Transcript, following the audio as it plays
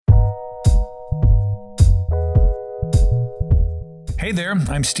Hey there,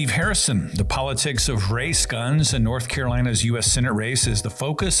 I'm Steve Harrison. The politics of race, guns, and North Carolina's U.S. Senate race is the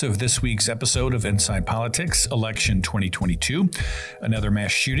focus of this week's episode of Inside Politics, Election 2022. Another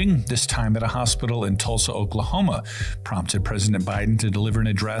mass shooting, this time at a hospital in Tulsa, Oklahoma, prompted President Biden to deliver an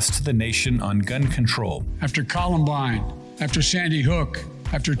address to the nation on gun control. After Columbine, after Sandy Hook,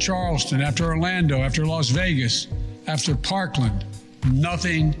 after Charleston, after Orlando, after Las Vegas, after Parkland,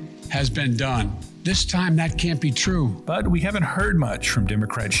 nothing has been done. This time, that can't be true. But we haven't heard much from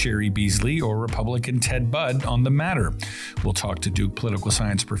Democrat Cheri Beasley or Republican Ted Budd on the matter. We'll talk to Duke political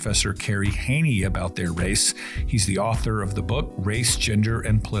science professor Kerry Haney about their race. He's the author of the book, Race, Gender,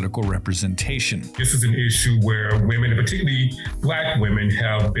 and Political Representation. This is an issue where women, and particularly Black women,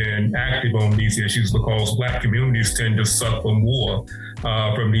 have been active on these issues because Black communities tend to suffer more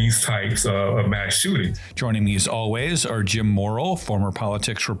from these types of mass shootings. Joining me as always are Jim Morrill, former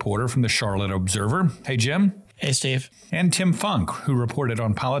politics reporter from the Charlotte Observer. Hey, Jim. Hey, Steve. And Tim Funk, who reported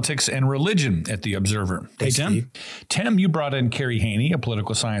on politics and religion at the Observer. Hey, Tim. Steve. Tim, you brought in Kerry Haney, a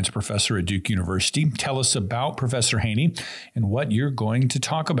political science professor at Duke University. Tell us about Professor Haney and what you're going to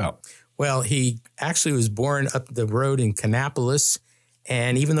talk about. Well, he actually was born up the road in Kannapolis,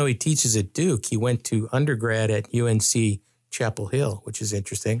 and even though he teaches at Duke, he went to undergrad at UNC Chapel Hill, which is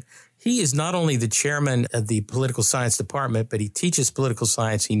interesting. He is not only the chairman of the political science department, but he teaches political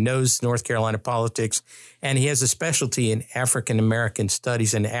science. He knows North Carolina politics, and he has a specialty in African American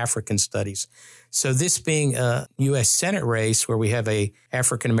studies and African studies. So this being a U.S. Senate race where we have a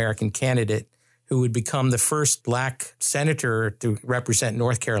African American candidate who would become the first Black senator to represent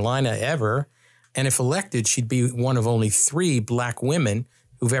North Carolina ever, and if elected, she'd be one of only 3 Black women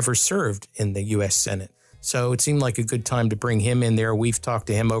who've ever served in the U.S. Senate. So it seemed like a good time to bring him in there. We've talked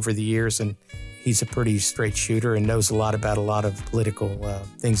to him over the years, and he's a pretty straight shooter and knows a lot about a lot of political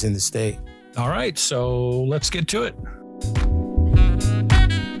things in the state. All right, so let's get to it.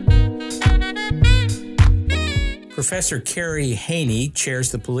 Professor Kerry Haney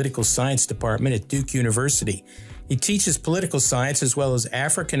chairs the political science department at Duke University. He teaches political science as well as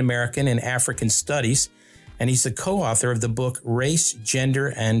African American and African studies, and he's the co-author of the book Race,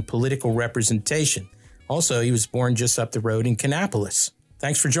 Gender, and Political Representation. Also, he was born just up the road in Kannapolis.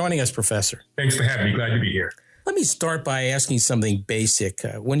 Thanks for joining us, Professor. Thanks for having me. Glad to be here. Let me start by asking something basic.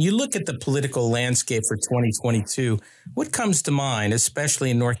 When you look at the political landscape for 2022, what comes to mind,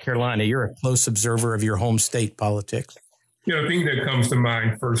 especially in North Carolina? You're a close observer of your home state politics. The thing that comes to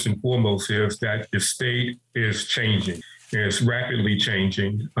mind first and foremost is that the state is changing. It's rapidly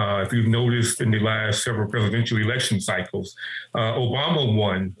changing. If you've noticed in the last several presidential election cycles, Obama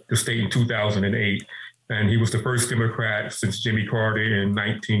won the state in 2008. And he was the first Democrat since Jimmy Carter in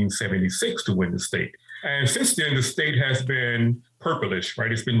 1976 to win the state. And since then, the state has been purplish, right?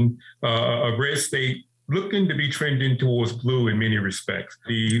 It's been a red state looking to be trending towards blue in many respects.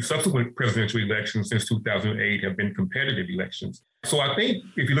 The subsequent presidential elections since 2008 have been competitive elections. So I think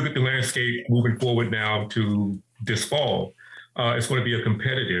if you look at the landscape moving forward now to this fall, it's going to be a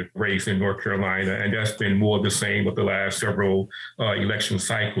competitive race in North Carolina, and that's been more of the same with the last several election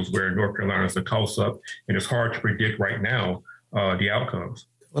cycles where North Carolina is a toss-up, and it's hard to predict right now the outcomes.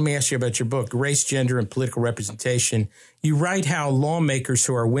 Let me ask you about your book, Race, Gender, and Political Representation. You write how lawmakers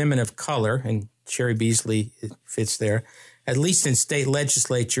who are women of color, and Cheri Beasley fits there, at least in state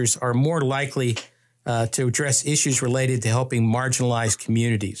legislatures, are more likely to address issues related to helping marginalized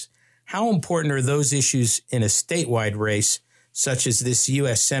communities. How important are those issues in a statewide race, such as this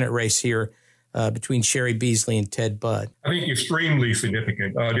U.S. Senate race here between Cheri Beasley and Ted Budd? I think extremely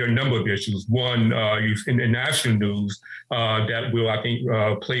significant. There are a number of issues. One, in the national news that will, I think,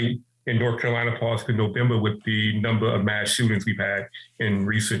 play in North Carolina politics in November with the number of mass shootings we've had in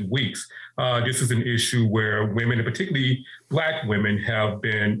recent weeks. This is an issue where women, and particularly Black women, have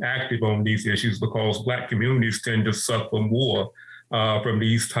been active on these issues because Black communities tend to suffer more from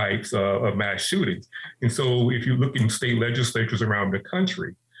these types of mass shootings. And so if you look in state legislatures around the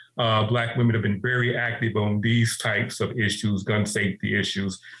country, Black women have been very active on these types of issues, gun safety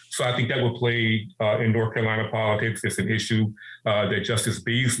issues. So I think that will play in North Carolina politics. It's an issue that Justice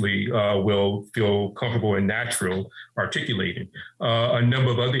Beasley will feel comfortable and natural articulating. A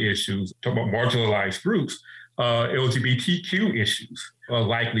number of other issues, talking about marginalized groups, LGBTQ issues are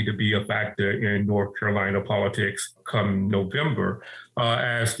likely to be a factor in North Carolina politics come November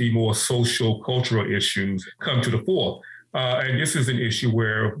as the more social, cultural issues come to the fore. And this is an issue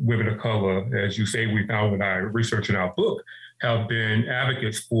where women of color, as you say, we found in our research in our book, have been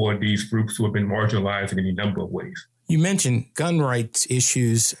advocates for these groups who have been marginalized in any number of ways. You mentioned gun rights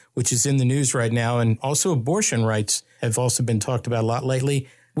issues, which is in the news right now, and also abortion rights have also been talked about a lot lately.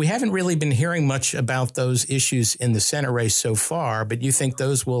 We haven't really been hearing much about those issues in the Senate race so far, but you think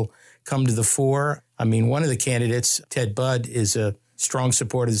those will come to the fore? I mean, one of the candidates, Ted Budd, is a strong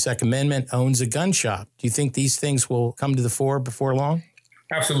supporter of the Second Amendment, owns a gun shop. Do you think these things will come to the fore before long?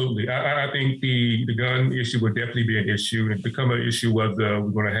 Absolutely. I think the gun issue will definitely be an issue and become an issue whether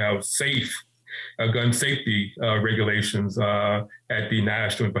we're going to have gun safety regulations at the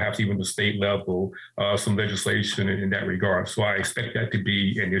national and perhaps even the state level, some legislation in that regard. So I expect that to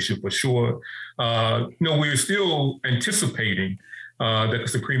be an issue for sure. We're still anticipating that the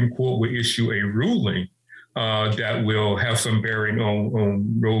Supreme Court will issue a ruling that will have some bearing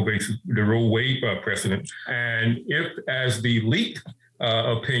on the Roe Wade precedent. And if, as the leaked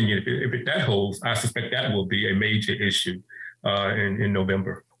opinion, if that holds, I suspect that will be a major issue in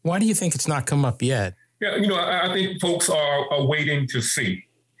November. Why do you think it's not come up yet? Yeah, I think folks are waiting to see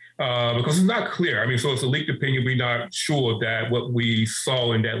because it's not clear. I mean, so it's a leaked opinion. We're not sure that what we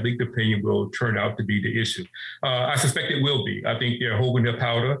saw in that leaked opinion will turn out to be the issue. I suspect it will be. I think they're holding their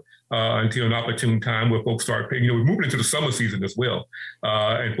powder until an opportune time where folks start paying. We're moving into the summer season as well,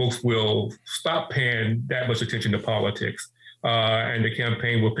 and folks will stop paying that much attention to politics. And the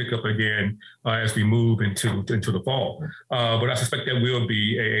campaign will pick up again as we move into the fall. But I suspect that will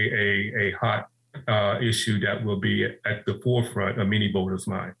be a hot issue that will be at the forefront of many voters'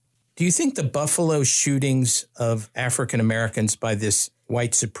 mind. Do you think the Buffalo shootings of African Americans by this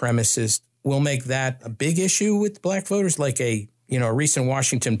white supremacist will make that a big issue with black voters? Like a recent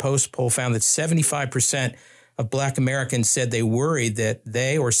Washington Post poll found that 75% of black Americans said they worried that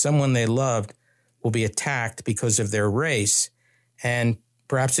they or someone they loved will be attacked because of their race. And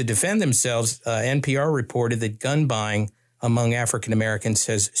perhaps to defend themselves, NPR reported that gun buying among African Americans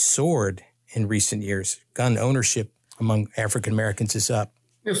has soared in recent years. Gun ownership among African Americans is up.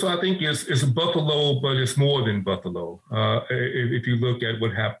 Yeah, so I think it's Buffalo, but it's more than Buffalo. If you look at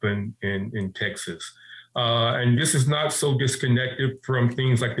what happened in Texas. And this is not so disconnected from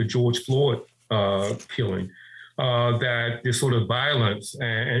things like the George Floyd killing. That this sort of violence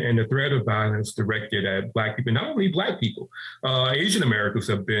and the threat of violence directed at Black people, not only Black people, Asian Americans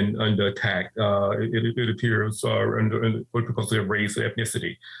have been under attack, it appears, because of their race or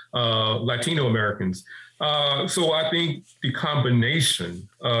ethnicity, Latino Americans. So I think the combination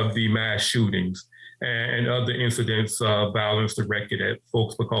of the mass shootings and other incidents of violence directed at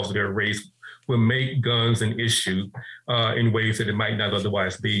folks because of their race will make guns an issue in ways that it might not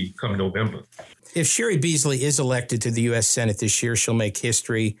otherwise be come November. If Cheri Beasley is elected to the U.S. Senate this year, she'll make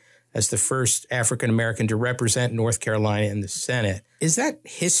history as the first African-American to represent North Carolina in the Senate. Is that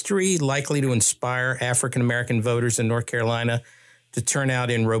history likely to inspire African-American voters in North Carolina to turn out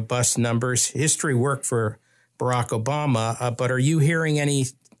in robust numbers? History worked for Barack Obama, but are you hearing any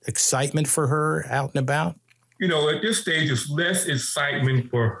excitement for her out and about? At this stage, it's less excitement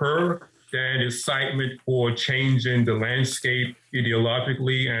for her than excitement for changing the landscape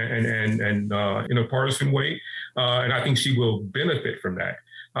ideologically and in a partisan way. And I think she will benefit from that.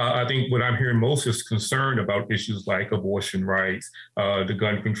 I think what I'm hearing most is concern about issues like abortion rights, the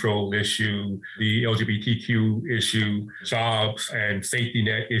gun control issue, the LGBTQ issue, jobs and safety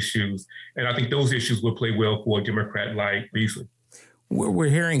net issues. And I think those issues will play well for a Democrat like Beasley. We're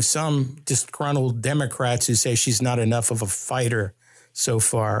hearing some disgruntled Democrats who say she's not enough of a fighter so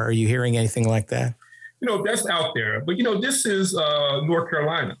far. Are you hearing anything like that? That's out there. But, this is North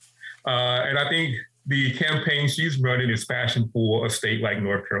Carolina. And I think the campaign she's running is fashioned for a state like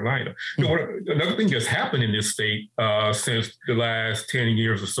North Carolina. Another thing that's happened in this state since the last 10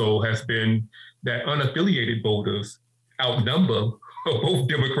 years or so has been that unaffiliated voters outnumber both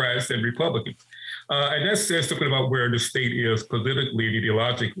Democrats and Republicans. And that says something about where the state is politically and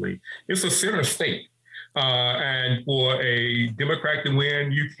ideologically. It's a center state. And for a Democrat to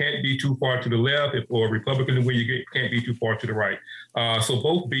win, you can't be too far to the left. If for a Republican to win, you can't be too far to the right. So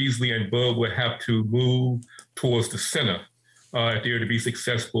both Beasley and Budd would have to move towards the center if they're to be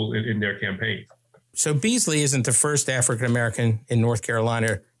successful in their campaign. So Beasley isn't the first African-American in North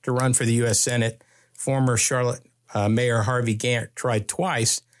Carolina to run for the U.S. Senate. Former Charlotte Mayor Harvey Gantt tried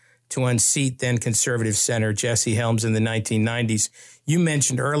twice to unseat then conservative Senator Jesse Helms in the 1990s. You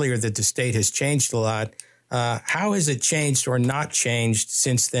mentioned earlier that the state has changed a lot. How has it changed or not changed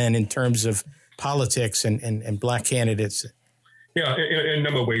since then in terms of politics and black candidates? Yeah, in a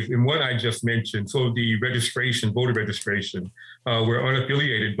number of ways. And one I just mentioned, so the voter registration, where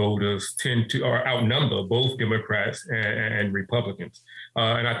unaffiliated voters outnumber both Democrats and Republicans.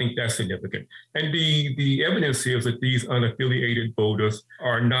 And I think that's significant. And the evidence is that these unaffiliated voters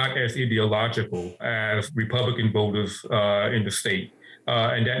are not as ideological as Republican voters in the state.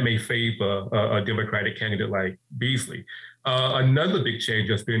 And that may favor a Democratic candidate like Beasley. Another big change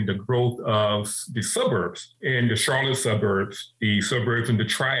has been the growth of the suburbs. In the Charlotte suburbs, the suburbs in the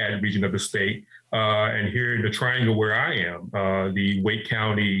Triad region of the state, and here in the Triangle where I am, the Wake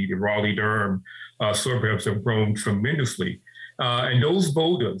County, the Raleigh-Durham suburbs have grown tremendously. And those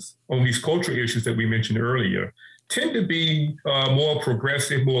voters on these cultural issues that we mentioned earlier tend to be more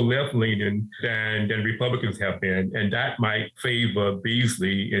progressive, more left-leaning than Republicans have been. And that might favor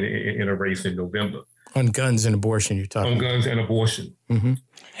Beasley in a race in November. On guns and abortion, you're talking about. On guns and abortion. Mm-hmm.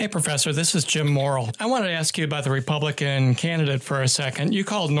 Hey, Professor, this is Jim Morrill. I wanted to ask you about the Republican candidate for a second. You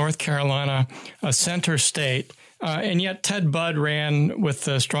called North Carolina a center state, and yet Ted Budd ran with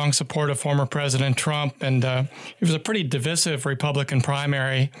the strong support of former President Trump, and it was a pretty divisive Republican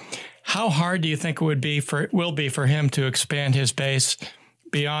primary. How hard do you think it will be for him to expand his base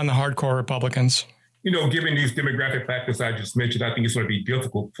beyond the hardcore Republicans? Given these demographic factors I just mentioned, I think it's going to be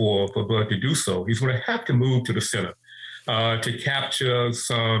difficult for Budd to do so. He's going to have to move to the center to capture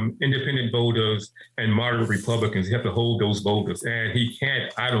some independent voters and moderate Republicans. He has to hold those voters. And he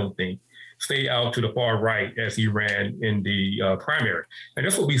can't, I don't think, stay out to the far right as he ran in the primary. And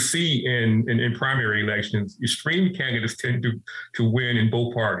that's what we see in primary elections. Extreme candidates tend to win in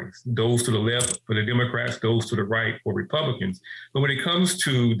both parties, those to the left for the Democrats, those to the right for Republicans. But when it comes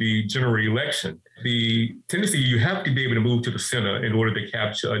to the general election, the tendency, you have to be able to move to the center in order to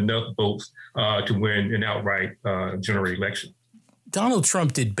capture enough votes to win an outright general election. Donald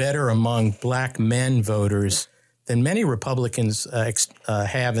Trump did better among black men voters than many Republicans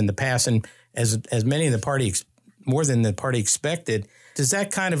have in the past, and as many in the party, more than the party expected. Does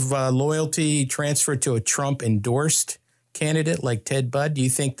that kind of loyalty transfer to a Trump-endorsed candidate like Ted Budd? Do you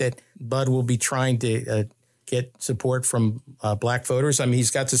think that Budd will be trying to get support from black voters? I mean,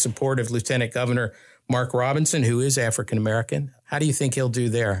 he's got the support of Lieutenant Governor Mark Robinson, who is African-American. How do you think he'll do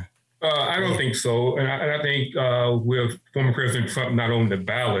there? I don't think so. And I think with former President Trump not on the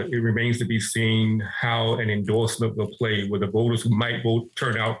ballot, it remains to be seen how an endorsement will play with the voters who might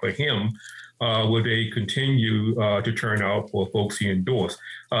turn out for him. Will they continue to turn out for folks he endorsed?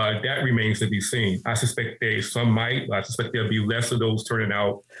 That remains to be seen. I suspect some might. I suspect there'll be less of those turning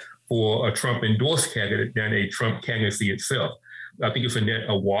out for a Trump-endorsed candidate than a Trump candidacy itself. I think it's a net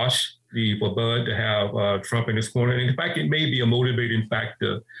a wash for Budd to have Trump in his corner. And in fact, it may be a motivating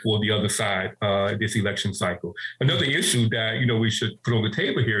factor for the other side this election cycle. Another issue that, we should put on the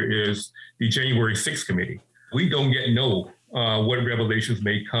table here is the January 6th committee. We don't yet know what revelations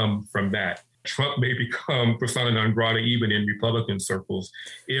may come from that. Trump may become persona non grata even in Republican circles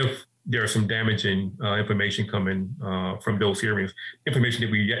if there's some damaging information coming from those hearings, information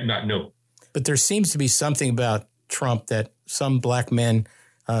that we yet not know. But there seems to be something about Trump that some black men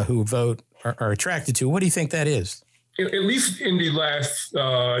who vote are attracted to. What do you think that is? At least in the last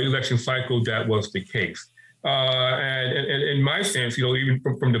election cycle, that was the case. And in my sense, even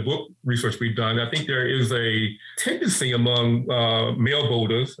from the book research we've done, I think there is a tendency among male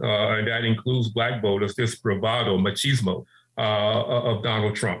voters, and that includes black voters, this bravado, machismo of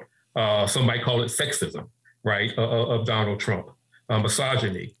Donald Trump. Some might call it sexism, right, of Donald Trump,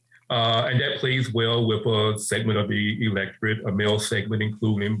 misogyny. And that plays well with a segment of the electorate, a male segment,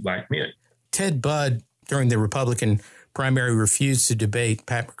 including black men. Ted Budd, during the Republican primary, refused to debate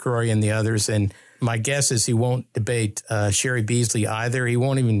Pat McCrory and the others. And my guess is he won't debate Cheri Beasley either. He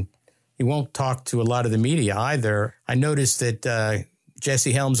won't talk to a lot of the media either. I noticed that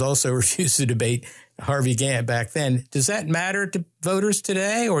Jesse Helms also refused to debate Harvey Gantt back then. Does that matter to voters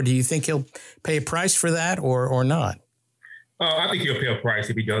today, or do you think he'll pay a price for that or not? I think he'll pay a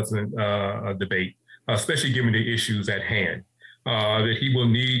price if he doesn't debate, especially given the issues at hand, that he will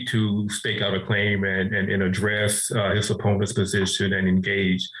need to stake out a claim and address his opponent's position and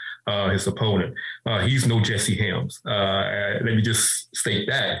engage his opponent. He's no Jesse Helms. Let me just state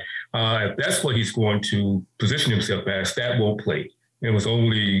that. If that's what he's going to position himself as, that won't play. It was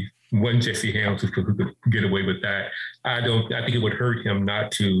only one Jesse Helms who could get away with that. I think it would hurt him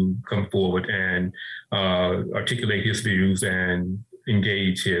not to come forward and articulate his views and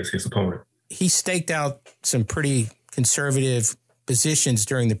engage his opponent. He staked out some pretty conservative positions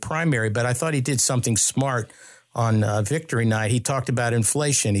during the primary, but I thought he did something smart on victory night. He talked about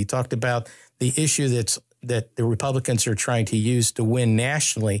inflation. He talked about the issue that the Republicans are trying to use to win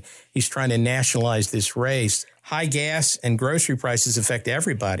nationally. He's trying to nationalize this race. High gas and grocery prices affect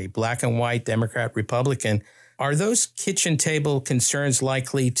everybody, black and white, Democrat, Republican. Are those kitchen table concerns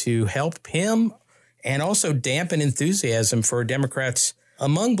likely to help him and also dampen enthusiasm for Democrats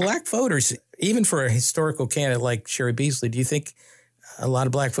among black voters, even for a historical candidate like Cheri Beasley? Do you think a lot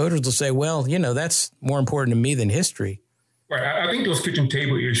of black voters will say, well, that's more important to me than history? Right. I think those kitchen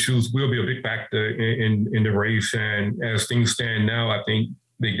table issues will be a big factor in the race. And as things stand now, I think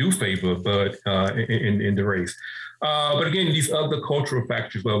they do favor Budd in the race. But again, these other cultural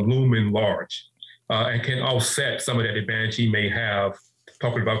factors will loom in large and can offset some of that advantage he may have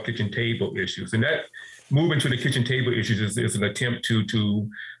talking about kitchen table issues. And that moving to the kitchen table issues is an attempt to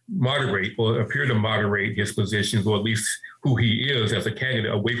moderate or appear to moderate his positions, or at least who he is as a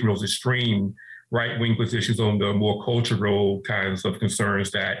candidate, away from those extreme right-wing positions on the more cultural kinds of concerns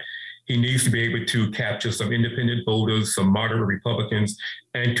that he needs to be able to capture some independent voters, some moderate Republicans,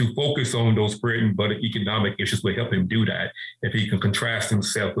 and to focus on those bread and butter economic issues will help him do that. If he can contrast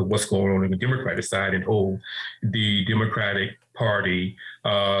himself with what's going on in the Democratic side and hold the Democratic Party,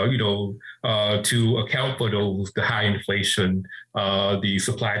 to account for the high inflation, the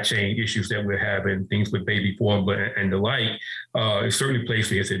supply chain issues that we're having, things with baby formula and the like, it certainly plays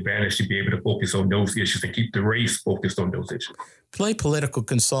to his advantage to be able to focus on those issues and keep the race focused on those issues. Play political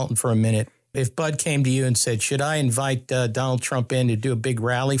consultant for a minute. If Budd came to you and said, should I invite Donald Trump in to do a big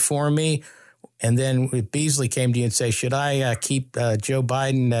rally for me? And then if Beasley came to you and say, should I keep Joe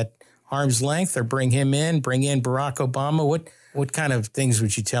Biden at arm's length or bring him in, bring in Barack Obama? What kind of things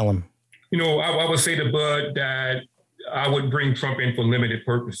would you tell him? I would say to Budd that I would bring Trump in for limited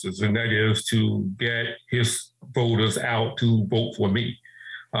purposes, and that is to get his voters out to vote for me.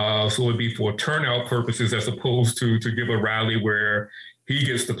 So it'd be for turnout purposes as opposed to give a rally where he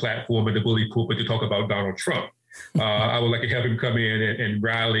gets the platform and the bully pulpit to talk about Donald Trump. I would like to have him come in and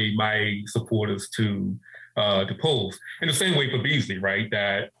rally my supporters to polls. And the same way for Beasley, right?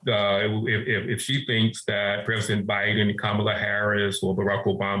 That if she thinks that President Biden, Kamala Harris, or Barack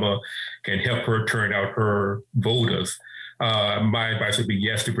Obama can help her turn out her voters, my advice would be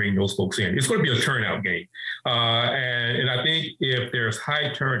yes to bring those folks in. It's going to be a turnout game. And I think if there's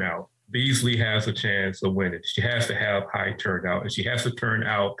high turnout, Beasley has a chance of winning. She has to have high turnout, and she has to turn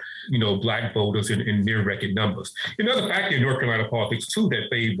out, Black voters in near record numbers. Another factor in North Carolina politics, too, that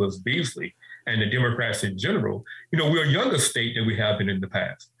favors Beasley and the Democrats in general, we're a younger state than we have been in the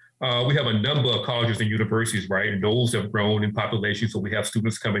past. We have a number of colleges and universities, right? And those have grown in population. So we have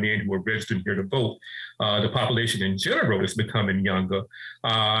students coming in who are registered here to vote. The population in general is becoming younger,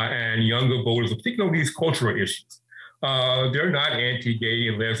 and younger voters, particularly on these cultural issues. They're not anti-gay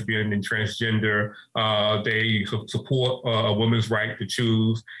and lesbian and transgender. They support a woman's right to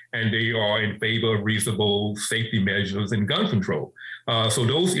choose, and they are in favor of reasonable safety measures and gun control. So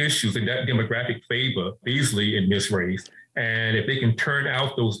those issues and that demographic favor Beasley in this race. And if they can turn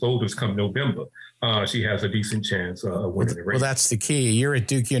out those voters come November, she has a decent chance of winning the race. Well, that's the key. You're at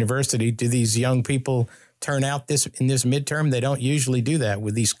Duke University. Do these young people turn out in this midterm? They don't usually do that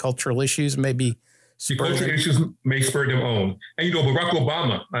with these cultural issues, maybe. The cultural issues may spur them on. And, Barack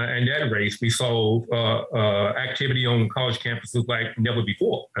Obama in that race, we saw activity on college campuses like never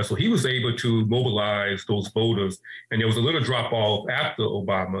before. And so he was able to mobilize those voters. And there was a little drop off after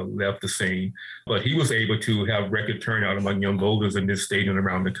Obama left the scene. But he was able to have record turnout among young voters in this state and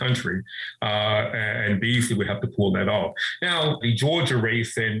around the country. And Beasley would have to pull that off. Now, the Georgia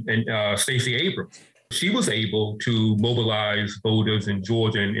race and Stacey Abrams. She was able to mobilize voters in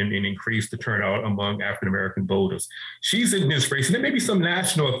Georgia and increase the turnout among African-American voters. She's in this race, and there may be some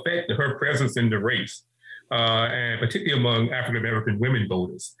national effect to her presence in the race, and particularly among African-American women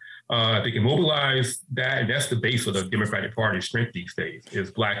voters. They can mobilize that, and that's the base of the Democratic Party's strength these days,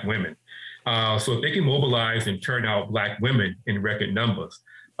 is Black women. So if they can mobilize and turn out Black women in record numbers,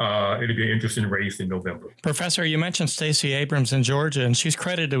 it'll be an interesting race in November. Professor, you mentioned Stacey Abrams in Georgia, and she's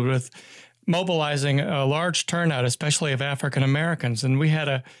credited with mobilizing a large turnout, especially of African Americans. And we had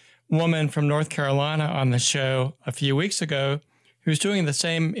a woman from North Carolina on the show a few weeks ago who's doing the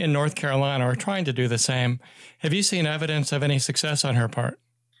same in North Carolina, or trying to do the same. Have you seen evidence of any success on her part?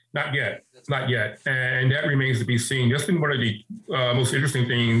 Not yet. And that remains to be seen. That's been one of the most interesting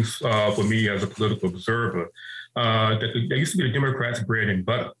things for me as a political observer, that there used to be the Democrats' bread and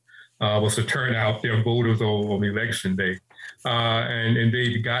butter, was to turn out their voters on election day. And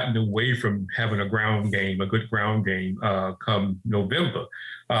they've gotten away from having a good ground game come November.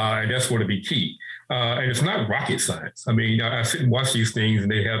 And that's going to be key. And it's not rocket science. I mean, I sit and watch these things,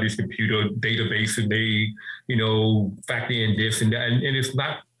 and they have these computer databases, and they, factor in this and that, and it's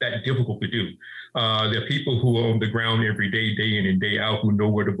not that difficult to do. There are people who are on the ground every day in and day out, who know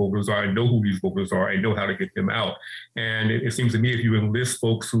where the voters are and know who these voters are and know how to get them out. And it seems to me, if you enlist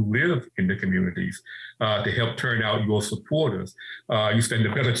folks who live in the communities to help turn out your supporters, you stand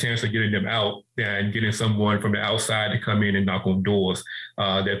a better chance of getting them out than getting someone from the outside to come in and knock on doors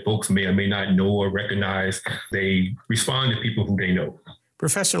that folks may or may not know or recognize. They respond to people who they know.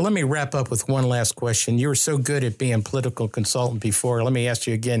 Professor, let me wrap up with one last question. You were so good at being a political consultant before. Let me ask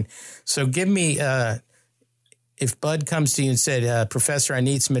you again. So give me, if Bud comes to you and said, Professor, I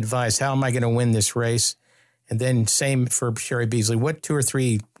need some advice. How am I going to win this race? And then same for Cheri Beasley. What 2 or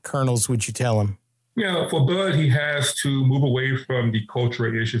 3 kernels would you tell him? Yeah, for Bud, he has to move away from the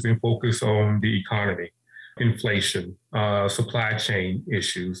cultural issues and focus on the economy, inflation, supply chain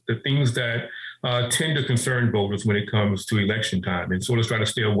issues, the things that tend to concern voters when it comes to election time, and sort of try to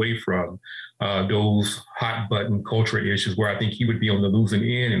stay away from those hot button cultural issues where I think he would be on the losing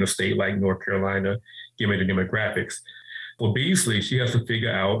end in a state like North Carolina, given the demographics. For Beasley, she has to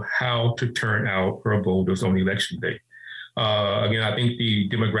figure out how to turn out her voters on election day. Again, I think the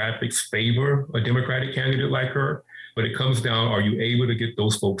demographics favor a Democratic candidate like her, but it comes down, are you able to get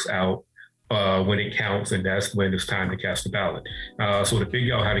those folks out when it counts, and that's when it's time to cast the ballot. So to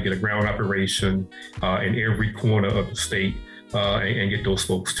figure out how to get a ground operation in every corner of the state and get those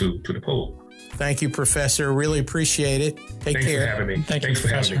folks to the poll. Thank you, Professor. Really appreciate it. Take Thanks care. For having me. Thanks for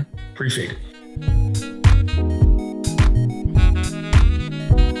Professor. having me. Appreciate it.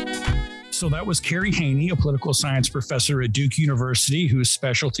 So that was Kerry Haney, a political science professor at Duke University, whose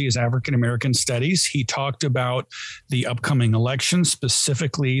specialty is African-American studies. He talked about the upcoming election,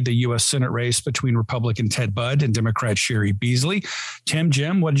 specifically the U.S. Senate race between Republican Ted Budd and Democrat Cheri Beasley.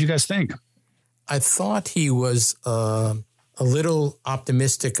 Jim, what did you guys think? I thought he was a little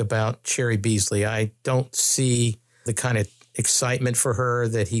optimistic about Cheri Beasley. I don't see the kind of excitement for her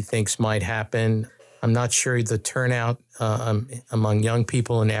that he thinks might happen. I'm not sure the turnout among young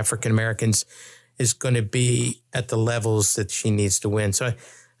people and African Americans is going to be at the levels that she needs to win. So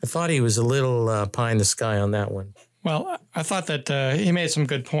I thought he was a little pie in the sky on that one. Well, I thought that he made some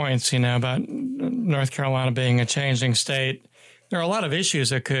good points, about North Carolina being a changing state. There are a lot of issues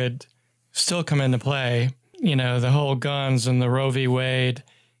that could still come into play. The whole guns and the Roe v. Wade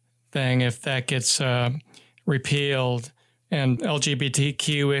thing, if that gets repealed, and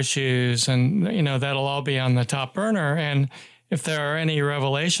LGBTQ issues, and, that'll all be on the top burner. And if there are any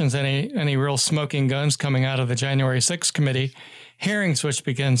revelations, any real smoking guns coming out of the January 6th committee hearings, which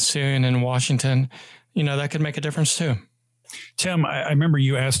begin soon in Washington, that could make a difference too. Tim, I remember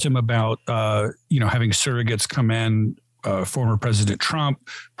you asked him about, having surrogates come in, former President Trump,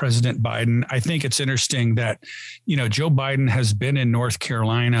 President Biden. I think it's interesting that, Joe Biden has been in North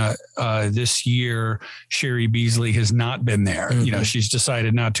Carolina this year. Cheri Beasley has not been there. Mm-hmm. She's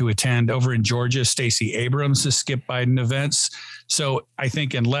decided not to attend. Over in Georgia, Stacey Abrams has skipped Biden events. So I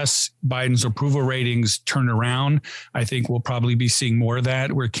think unless Biden's approval ratings turn around, I think we'll probably be seeing more of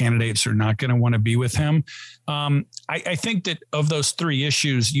that where candidates are not going to want to be with him. I think that of those 3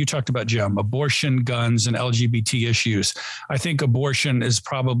 issues you talked about, Jim, abortion, guns, and LGBT issues, I think abortion is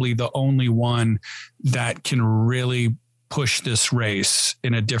probably the only one that can really push this race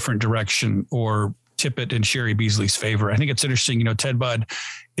in a different direction or tip it in Cheri Beasley's favor. I think it's interesting, Ted Budd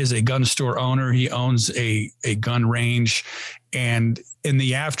is a gun store owner. He owns a gun range. And in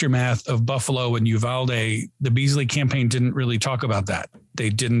the aftermath of Buffalo and Uvalde, the Beasley campaign didn't really talk about that. They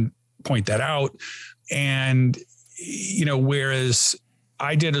didn't point that out. And, whereas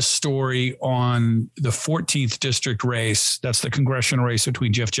I did a story on the 14th district race. That's the congressional race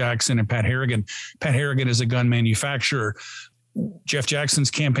between Jeff Jackson and Pat Harrigan. Pat Harrigan is a gun manufacturer. Jeff Jackson's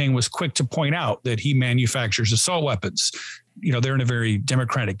campaign was quick to point out that he manufactures assault weapons. They're in a very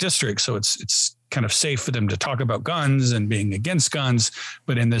Democratic district, so it's kind of safe for them to talk about guns and being against guns.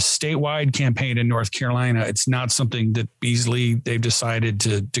 But in this statewide campaign in North Carolina, it's not something that Beasley, they've decided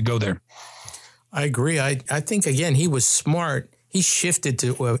to go there. I agree. I think, again, he was smart. He shifted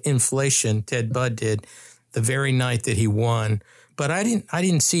to inflation, Ted Budd did, the very night that he won. But I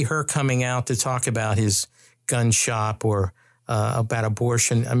didn't see her coming out to talk about his gun shop or about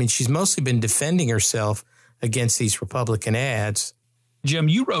abortion. I mean, she's mostly been defending herself against these Republican ads. Jim,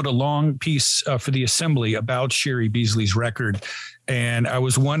 you wrote a long piece for the Assembly about Cheri Beasley's record, and I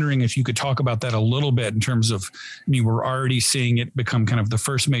was wondering if you could talk about that a little bit in terms of, we're already seeing it become kind of the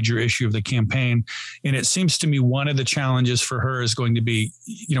first major issue of the campaign, and it seems to me one of the challenges for her is going to be,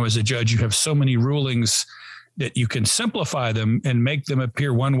 as a judge, you have so many rulings that you can simplify them and make them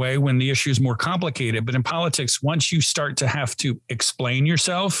appear one way when the issue is more complicated. But in politics, once you start to have to explain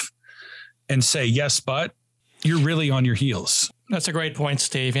yourself and say, yes, but, you're really on your heels. That's a great point,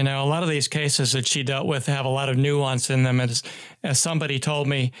 Steve. A lot of these cases that she dealt with have a lot of nuance in them. As somebody told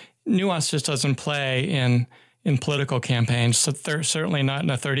me, nuance just doesn't play in political campaigns. So they're certainly not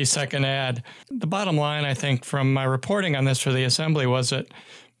in a 30-second ad. The bottom line, I think, from my reporting on this for the Assembly was that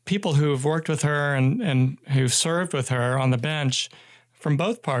people who've worked with her and who've served with her on the bench from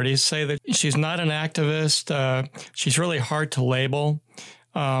both parties say that she's not an activist. She's really hard to label.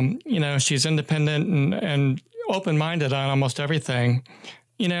 She's independent and open-minded on almost everything.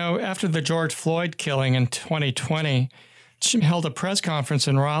 After the George Floyd killing in 2020, she held a press conference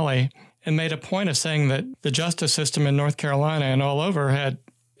in Raleigh and made a point of saying that the justice system in North Carolina and all over had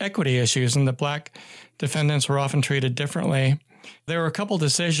equity issues and that black defendants were often treated differently. There were a couple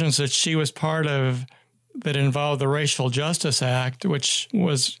decisions that she was part of that involved the Racial Justice Act, which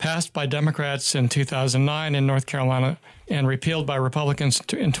was passed by Democrats in 2009 in North Carolina and repealed by Republicans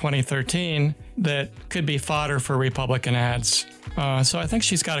in 2013, that could be fodder for Republican ads. So I think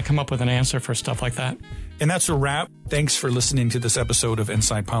she's got to come up with an answer for stuff like that. And that's a wrap. Thanks for listening to this episode of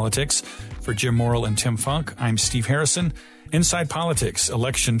Inside Politics. For Jim Morrill and Tim Funk, I'm Steve Harrison. Inside Politics,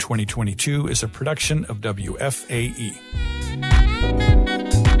 Election 2022 is a production of WFAE.